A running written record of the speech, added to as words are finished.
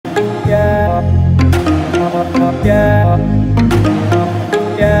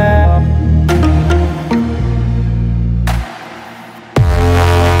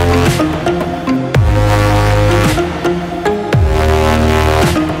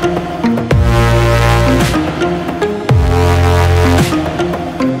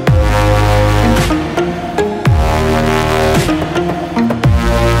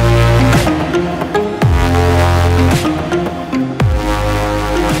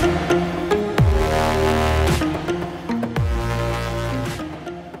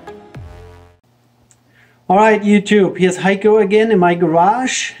Alright YouTube, here's Heiko again in my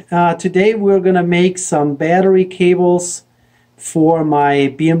garage. Today we're gonna make some battery cables for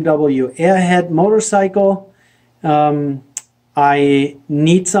my BMW Airhead motorcycle. I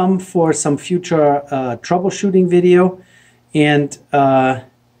need some for some future troubleshooting video, and I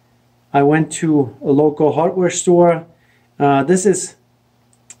went to a local hardware store. This is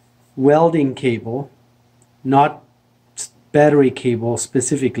welding cable, not battery cable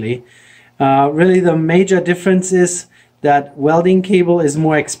specifically. Really the major difference is that welding cable is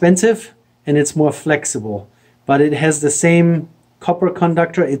more expensive and it's more flexible, but it has the same copper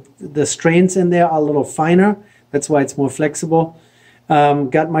conductor. The strains in there are a little finer, that's why it's more flexible.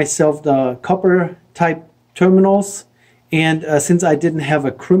 Got myself the copper type terminals, and since I didn't have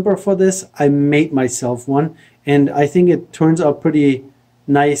a crimper for this, I made myself one, and I think it turns out pretty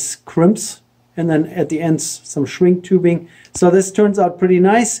nice crimps, and then at the ends some shrink tubing. So this turns out pretty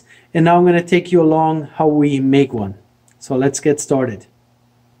nice. And now I'm going to take you along how we make one. So let's get started.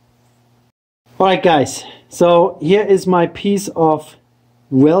 Alright guys, so here is my piece of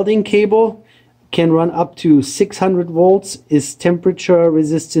welding cable. Can run up to 600 volts, is temperature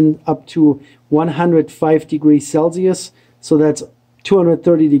resistant up to 105 degrees Celsius. So that's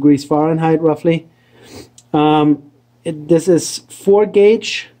 230 degrees Fahrenheit roughly. This is 4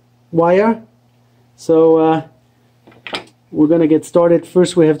 gauge wire. So we're going to get started.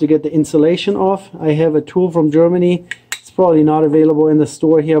 First we have to get the insulation off. I have a tool from Germany. It's probably not available in the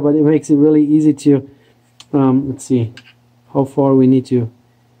store here, but it makes it really easy to, let's see how far we need to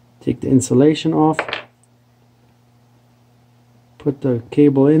take the insulation off. Put the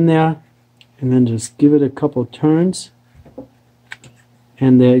cable in there and then just give it a couple turns.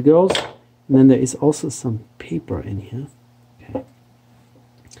 And there it goes. And then there is also some paper in here. Okay.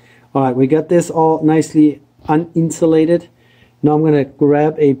 Alright, we got this all nicely uninsulated. Now I'm going to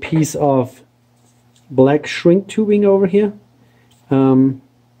grab a piece of black shrink tubing over here. You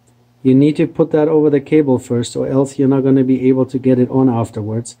need to put that over the cable first, or else you're not going to be able to get it on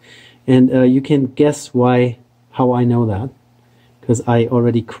afterwards. And you can guess how I know that, because I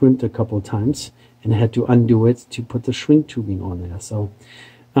already crimped a couple times and had to undo it to put the shrink tubing on there. So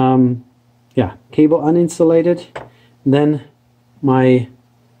yeah, cable uninsulated. Then my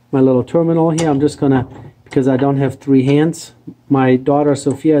little terminal here, I'm just gonna, because I don't have 3 hands. My daughter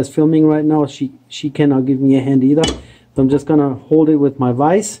Sophia is filming right now. She cannot give me a hand either. So I'm just gonna hold it with my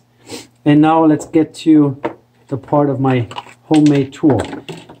vise. And now let's get to the part of my homemade tool.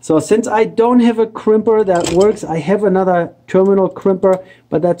 So since I don't have a crimper that works, I have another terminal crimper,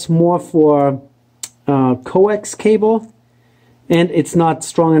 but that's more for coax cable. And it's not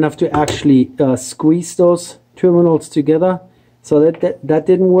strong enough to actually squeeze those terminals together. So that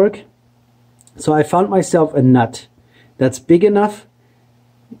didn't work. So I found myself a nut that's big enough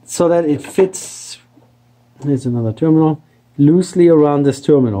so that it fits, here's another terminal, loosely around this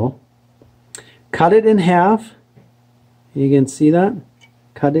terminal. Cut it in half. You can see that.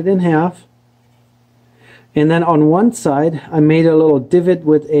 Cut it in half. And then on one side I made a little divot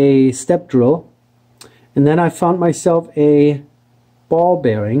with a step drill. And then I found myself a ball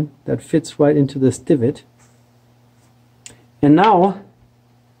bearing that fits right into this divot. And now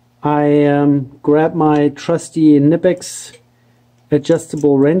I grab my trusty Knipex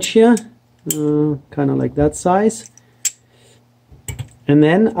adjustable wrench here, kind of like that size, and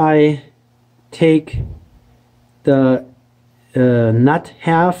then I take the nut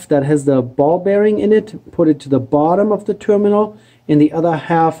half that has the ball bearing in it, put it to the bottom of the terminal, and the other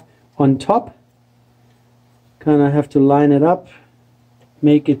half on top. Kind of have to line it up,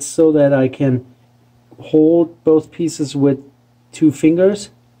 make it so that I can hold both pieces with 2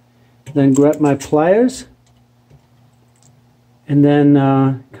 fingers. Then grab my pliers and then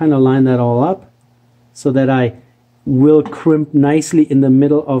kind of line that all up so that I will crimp nicely in the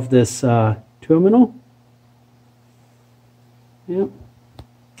middle of this terminal. Yep.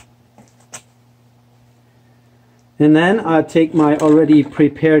 And then I take my already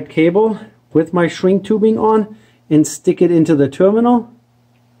prepared cable with my shrink tubing on and stick it into the terminal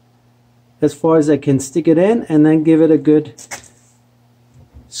as far as I can stick it in, and then give it a good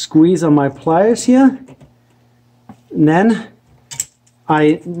squeeze on my pliers here. And then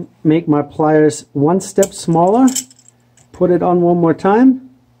I make my pliers 1 step smaller, put it on one more time.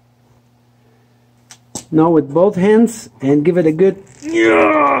 Now with both hands, and give it a good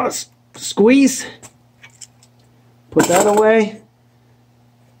squeeze. Put that away.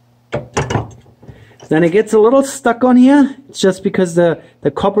 Then it gets a little stuck on here. It's just because the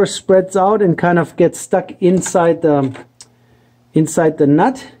copper spreads out and kind of gets stuck inside the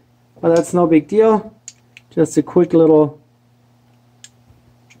nut, but that's no big deal. Just a quick little,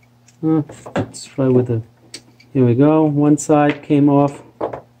 let's try with a Here we go. One side came off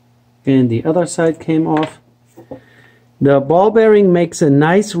and the other side came off. The ball bearing makes a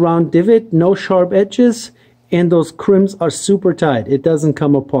nice round divot, no sharp edges, and those crimps are super tight. It doesn't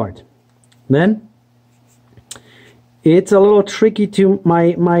come apart. Then it's a little tricky to,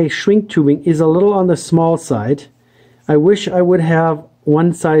 my shrink tubing is a little on the small side. I wish I would have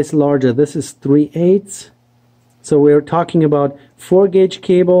one size larger. This is 3/8. So we're talking about 4-gauge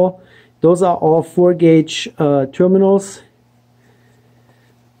cable. Those are all 4-gauge terminals.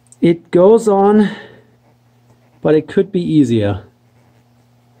 It goes on, but it could be easier.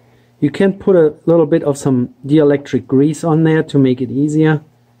 You can put a little bit of some dielectric grease on there to make it easier.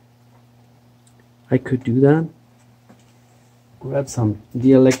 I could do that. Grab some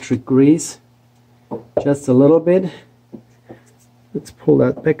dielectric grease, just a little bit. Let's pull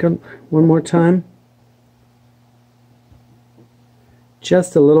that back on one more time.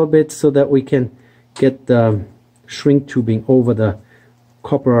 Just a little bit so that we can get the shrink tubing over the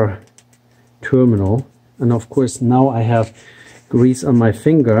copper terminal. And of course now I have grease on my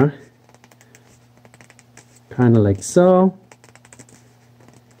finger, kind of like so.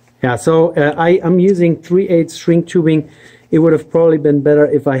 Yeah, so I'm using 3/8 shrink tubing. It would have probably been better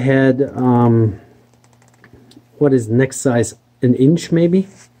if I had, what is next size, an inch maybe?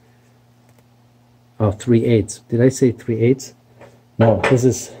 Oh, 3/8. Did I say 3/8? No, this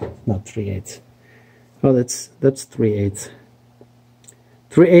is not 3/8. Oh, that's 3/8.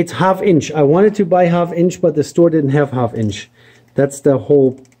 3/8 half inch. I wanted to buy half inch, but the store didn't have half inch. That's the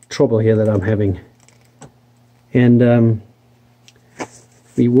whole trouble here that I'm having. And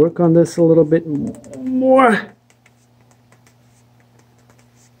we work on this a little bit more.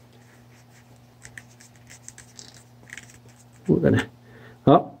 We're gonna,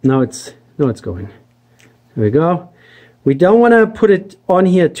 oh, now it's going. There we go. We don't want to put it on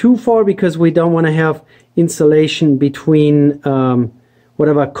here too far because we don't want to have insulation between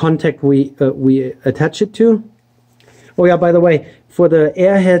whatever contact we attach it to. Oh yeah, by the way, for the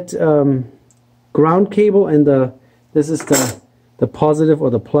airhead ground cable and this is the positive or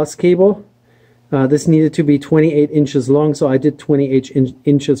the plus cable. This needed to be 28 inches long, so I did 28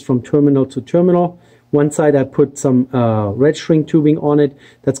 inches from terminal to terminal. One side I put some red shrink tubing on it.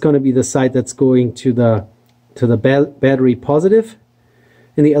 That's going to be the side that's going to the battery positive,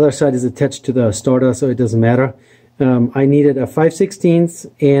 and the other side is attached to the starter, so it doesn't matter. I needed a 5/16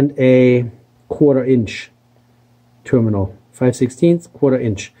 and a 1/4 inch terminal. 5/16, 1/4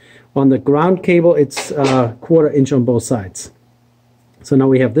 inch. On the ground cable, it's 1/4 inch on both sides. So now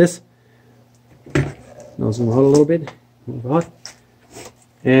we have this. Now zoom out a little bit. Move out.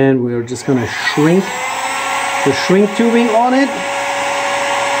 And we're just going to shrink the shrink tubing on it.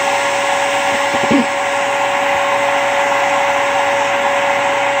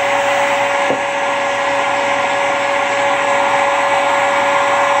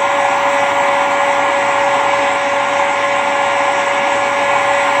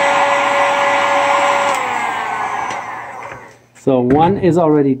 So one is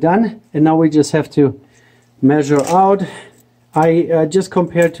already done, and now we just have to measure out. I just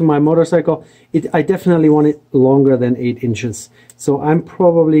compared to my motorcycle, I definitely want it longer than 8 inches. So I'm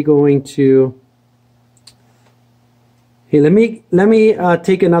probably going to, hey, let me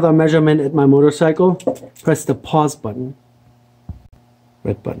take another measurement at my motorcycle. Press the pause button,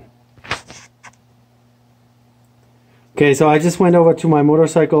 red button. Okay, so I just went over to my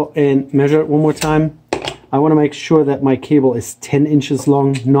motorcycle and measured one more time. I want to make sure that my cable is 10 inches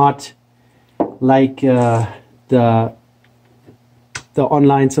long, not like the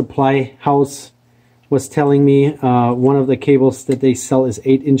online supply house was telling me. One of the cables that they sell is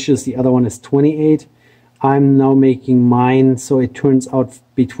 8 inches, the other one is 28. I'm now making mine so it turns out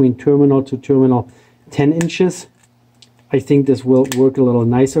between terminal to terminal 10 inches. I think this will work a little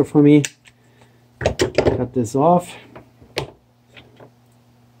nicer for me. Cut this off.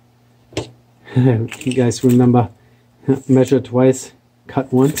 You guys remember, measure twice,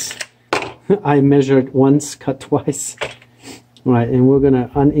 cut once. I measured once, cut twice. All right, and we're gonna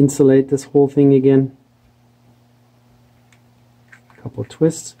uninsulate this whole thing again. Couple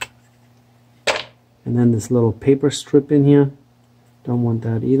twists. And then this little paper strip in here. Don't want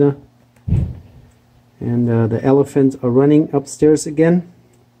that either. And the elephants are running upstairs again.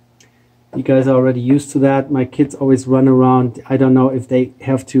 You guys are already used to that. My kids always run around. I don't know if they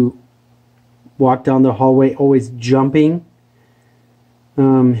have to walk down the hallway always jumping.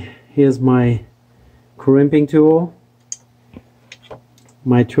 Here's my crimping tool,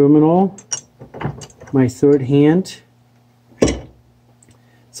 my terminal, my third hand.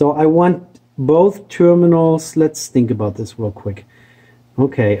 So I want both terminals. Let's think about this real quick.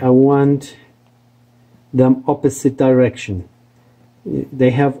 Okay, I want them opposite direction. They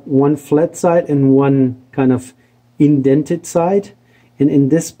have one flat side and one kind of indented side, and in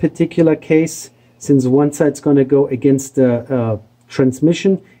this particular case, since one side's going to go against the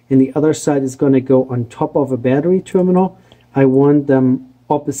transmission and the other side is going to go on top of a battery terminal, I want them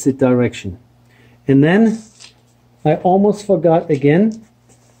opposite direction. And then I almost forgot again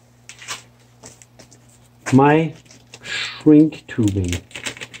my shrink tubing.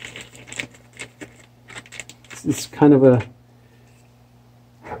 This is kind of a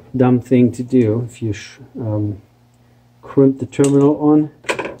dumb thing to do if you crimp the terminal on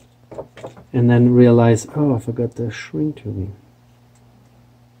and then realize, oh, I forgot the shrink tubing.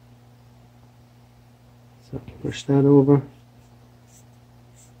 So push that over.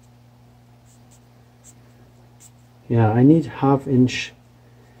 Yeah, I need half inch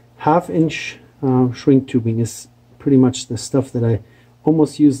shrink tubing is pretty much the stuff that I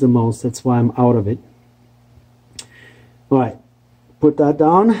almost use the most. That's why I'm out of it. All right, put that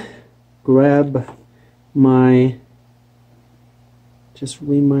down, grab my, just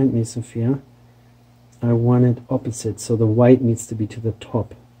remind me, Sophia, I want it opposite, so the white needs to be to the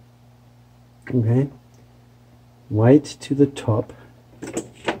top. Okay, white to the top.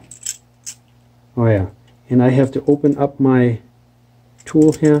 Oh yeah, and I have to open up my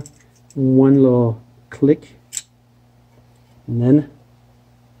tool here, one little click, and then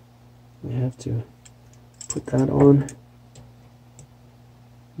we have to put that on.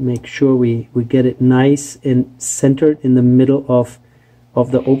 Make sure we get it nice and centered in the middle of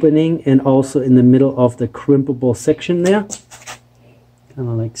the opening and also in the middle of the crimpable section there, kind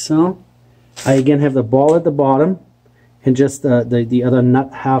of like so. I again have the ball at the bottom and just the other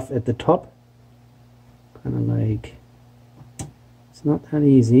nut half at the top, kind of like, it's not that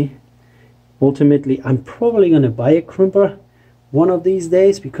easy. Ultimately, I'm probably going to buy a crimper one of these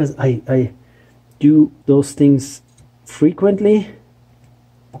days because I do those things frequently.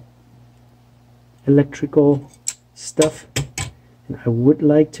 Electrical stuff, and I would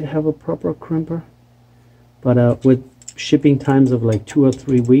like to have a proper crimper, but with shipping times of like 2 or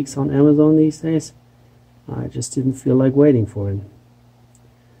 3 weeks on Amazon these days, I just didn't feel like waiting for it.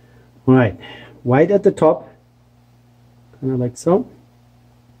 All right, white at the top, kind of like so.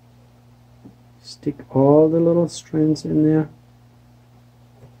 Stick all the little strands in there,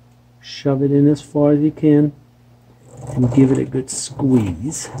 shove it in as far as you can, and give it a good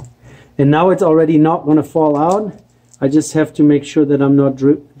squeeze. And now it's already not going to fall out. I just have to make sure that I'm not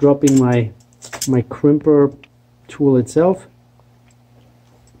dropping my crimper tool itself.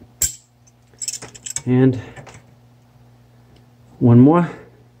 And one more.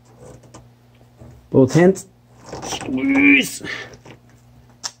 Both hands. Squeeze.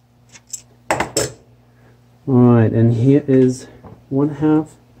 Alright, and here is one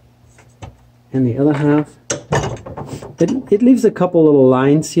half and the other half. It leaves a couple little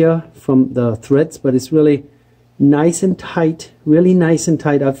lines here from the threads, but it's really nice and tight, really nice and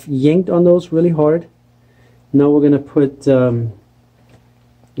tight. I've yanked on those really hard. Now we're going to put a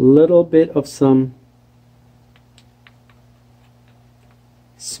little bit of some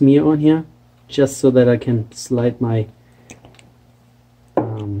smear on here, just so that I can slide my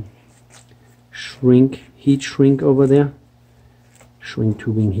heat shrink over there. Shrink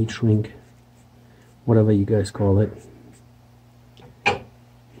tubing, heat shrink, whatever you guys call it.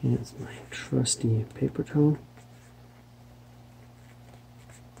 Here's my trusty paper towel.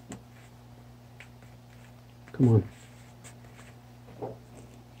 Come on.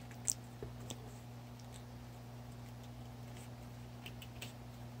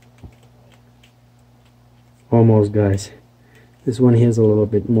 Almost, guys. This one here is a little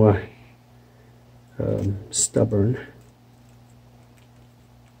bit more stubborn.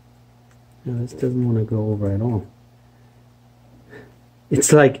 Now this doesn't want to go over at all.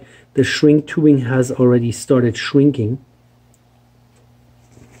 It's like the shrink tubing has already started shrinking.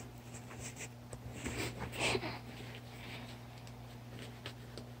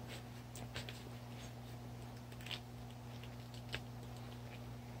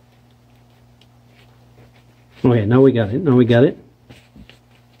 Okay, now we got it. Now we got it.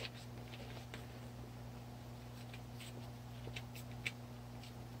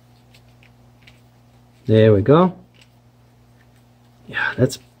 There we go. Yeah,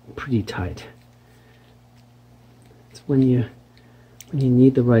 that's pretty tight. It's when you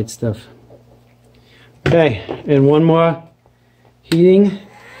need the right stuff. Okay, and one more heating.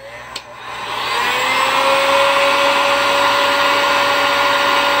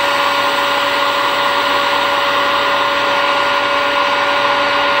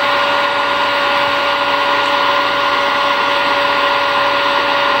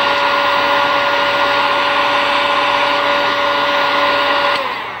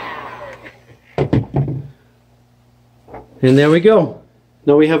 And there we go.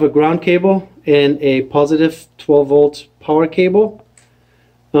 Now we have a ground cable and a positive 12 volt power cable.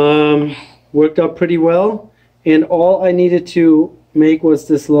 Worked out pretty well. And all I needed to make was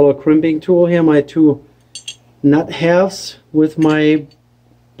this little crimping tool here, my two nut halves with my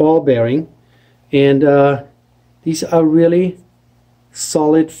ball bearing. And these are really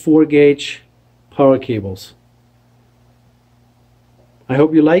solid 4 gauge power cables. I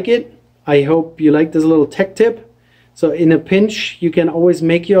hope you like it. I hope you like this little tech tip. So in a pinch, you can always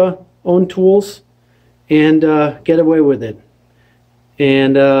make your own tools and get away with it.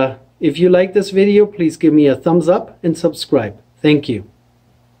 And if you like this video, please give me a thumbs up and subscribe. Thank you.